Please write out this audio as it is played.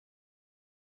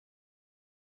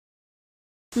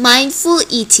Mindful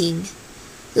eating,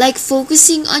 like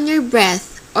focusing on your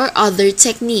breath or other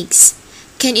techniques,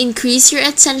 can increase your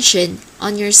attention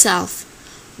on yourself,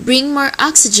 bring more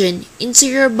oxygen into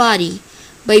your body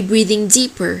by breathing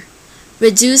deeper,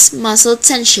 reduce muscle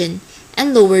tension,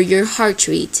 and lower your heart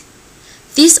rate.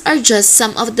 These are just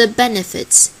some of the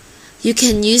benefits. You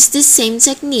can use this same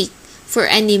technique for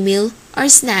any meal or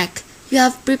snack you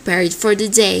have prepared for the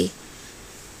day.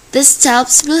 The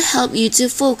steps will help you to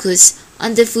focus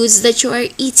on the foods that you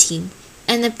are eating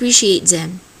and appreciate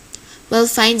them, while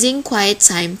finding quiet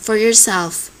time for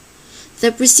yourself.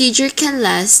 The procedure can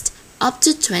last up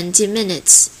to 20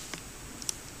 minutes.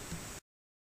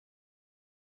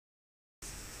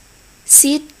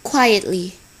 Sit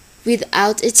quietly,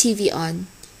 without a TV on,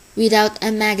 without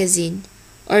a magazine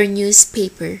or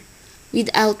newspaper,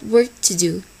 without work to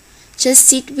do. Just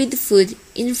sit with food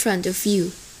in front of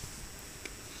you.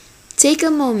 Take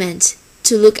a moment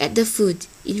to look at the food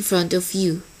in front of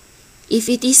you. If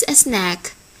it is a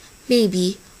snack,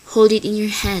 maybe hold it in your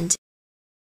hand.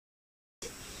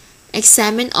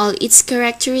 Examine all its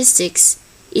characteristics,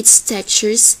 its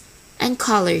textures, and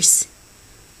colors.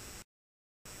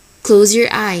 Close your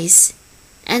eyes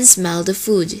and smell the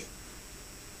food.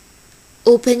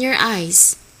 Open your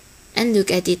eyes and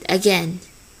look at it again.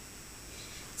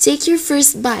 Take your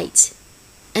first bite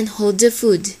and hold the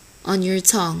food on your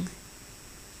tongue.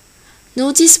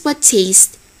 Notice what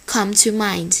tastes come to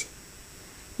mind.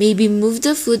 Maybe move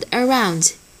the food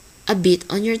around a bit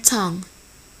on your tongue.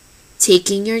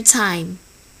 Taking your time,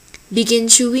 begin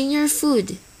chewing your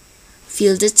food.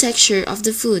 Feel the texture of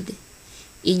the food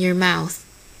in your mouth.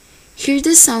 Hear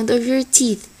the sound of your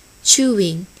teeth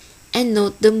chewing and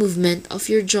note the movement of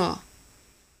your jaw.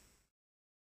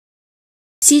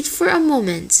 Sit for a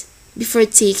moment before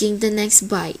taking the next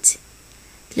bite.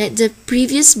 Let the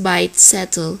previous bite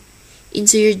settle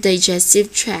into your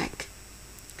digestive tract,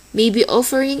 maybe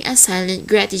offering a silent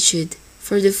gratitude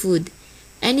for the food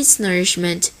and its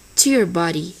nourishment to your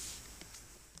body.